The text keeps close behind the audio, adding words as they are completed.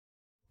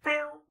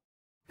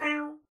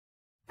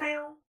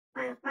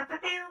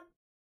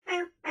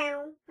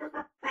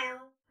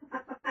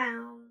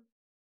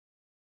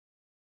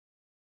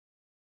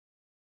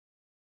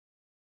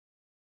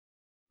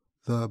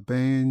The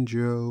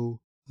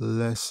Banjo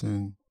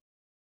Lesson.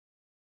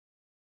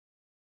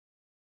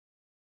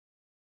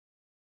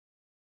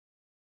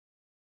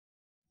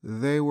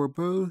 They were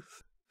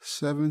both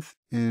seventh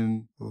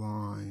in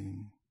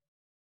line.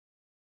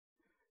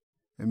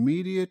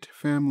 Immediate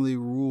family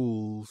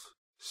rules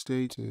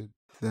stated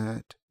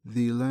that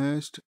the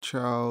last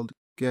child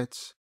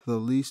gets the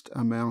least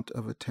amount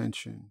of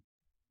attention.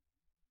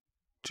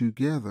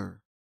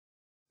 Together,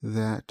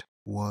 that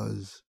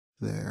was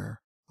their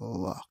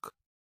luck.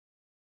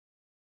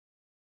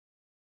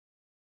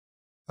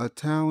 A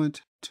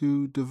talent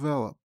to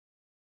develop,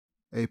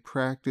 a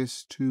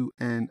practice to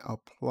an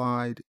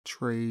applied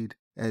trade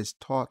as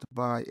taught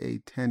by a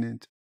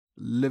tenant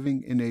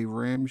living in a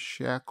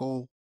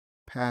ramshackle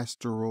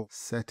pastoral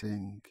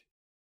setting.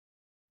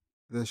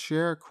 The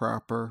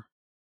sharecropper,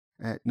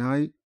 at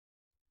night,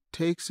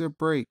 takes a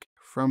break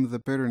from the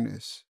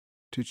bitterness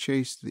to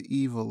chase the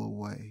evil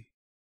away,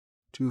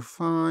 to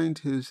find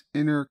his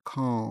inner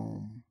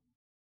calm.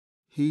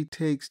 He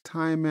takes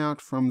time out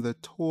from the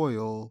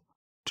toil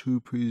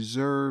to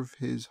preserve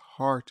his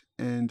heart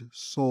and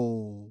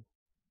soul,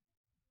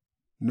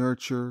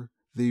 nurture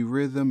the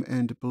rhythm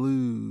and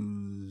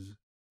blues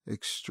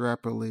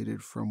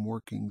extrapolated from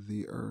working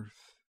the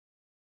earth.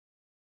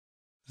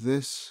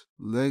 This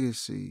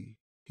legacy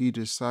he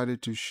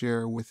decided to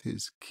share with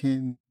his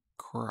kin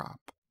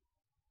crop.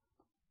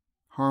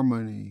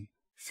 Harmony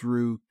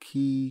through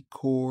key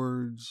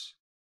chords,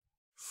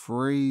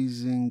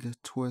 phrasing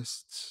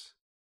twists,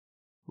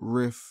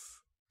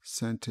 riff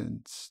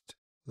sentenced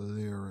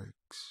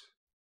lyrics.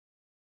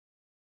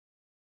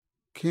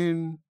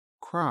 Kin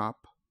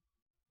crop,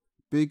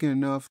 big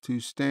enough to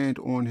stand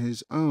on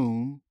his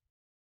own,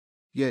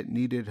 yet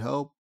needed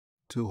help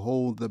to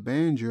hold the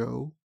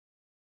banjo,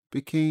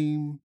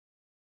 became,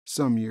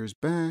 some years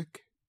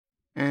back,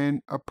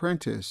 an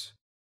apprentice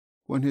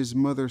when his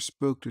mother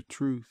spoke the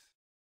truth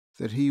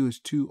that he was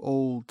too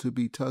old to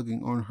be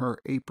tugging on her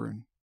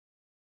apron.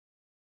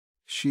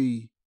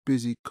 She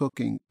busy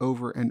cooking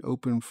over an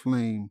open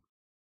flame,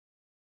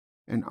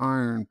 an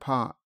iron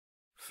pot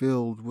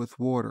filled with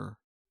water,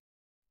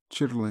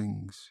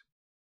 chitterlings,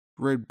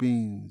 red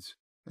beans,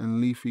 and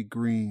leafy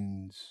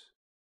greens,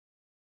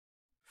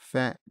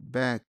 fat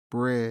back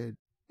bread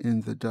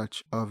in the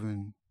Dutch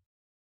oven.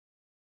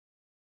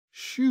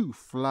 Shoo,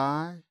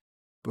 fly,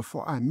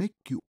 before I make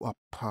you a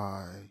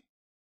pie.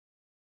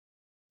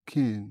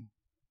 Kin,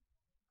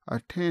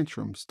 a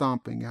tantrum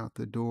stomping out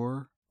the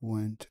door,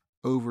 went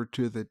over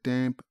to the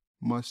damp,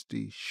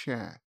 musty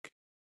shack.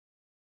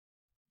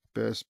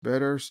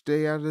 Better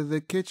stay out of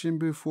the kitchen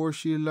before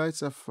she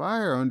lights a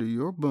fire under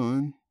your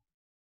bun,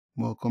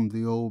 welcomed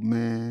the old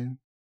man.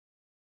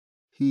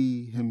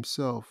 He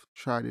himself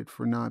chided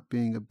for not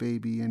being a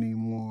baby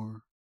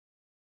anymore.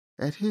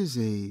 At his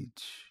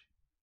age,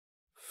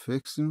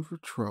 fixing for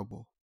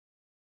trouble.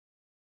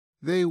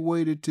 They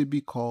waited to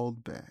be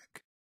called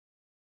back.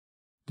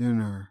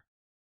 Dinner,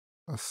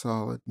 a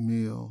solid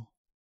meal.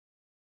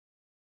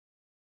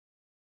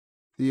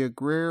 The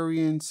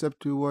agrarian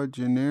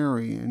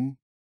septuagenarian,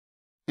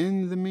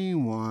 in the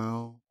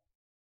meanwhile,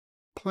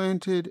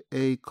 planted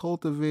a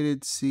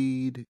cultivated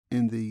seed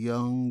in the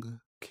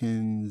young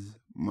kin's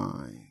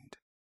mind.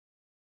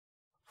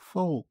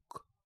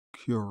 Folk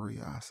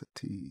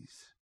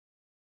curiosities.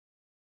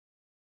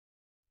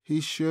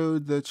 He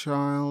showed the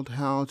child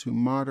how to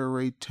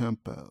moderate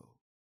tempo,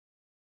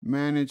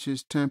 manage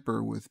his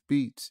temper with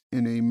beats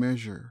in a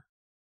measure.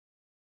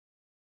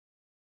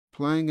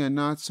 Playing a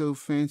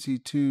not-so-fancy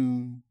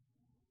tune,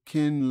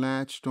 Kin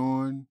latched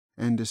on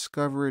and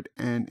discovered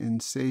an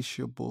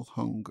insatiable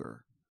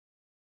hunger.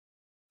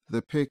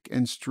 The pick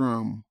and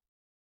strum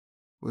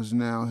was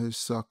now his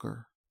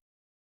succor.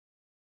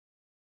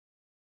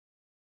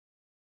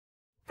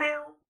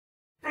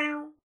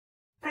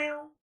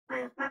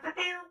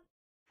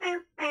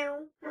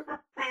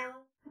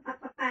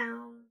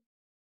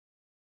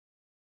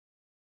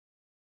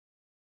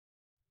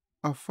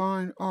 A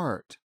fine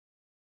art,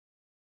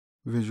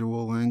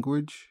 visual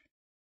language.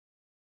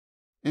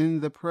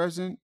 In the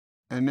present,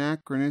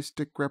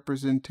 anachronistic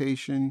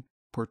representation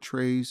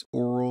portrays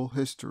oral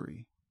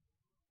history.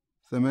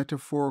 The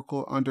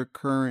metaphorical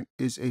undercurrent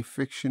is a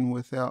fiction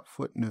without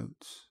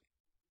footnotes.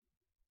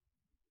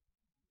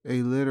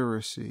 A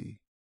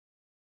literacy,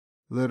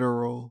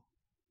 literal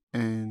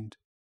and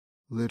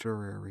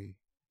literary.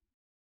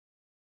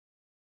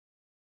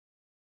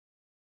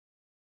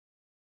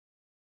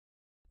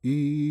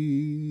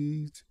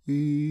 Eat,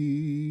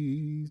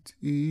 eat,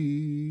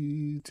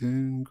 eat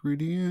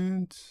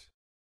ingredients,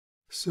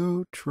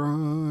 so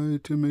try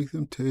to make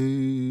them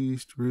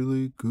taste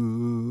really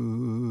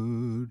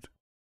good.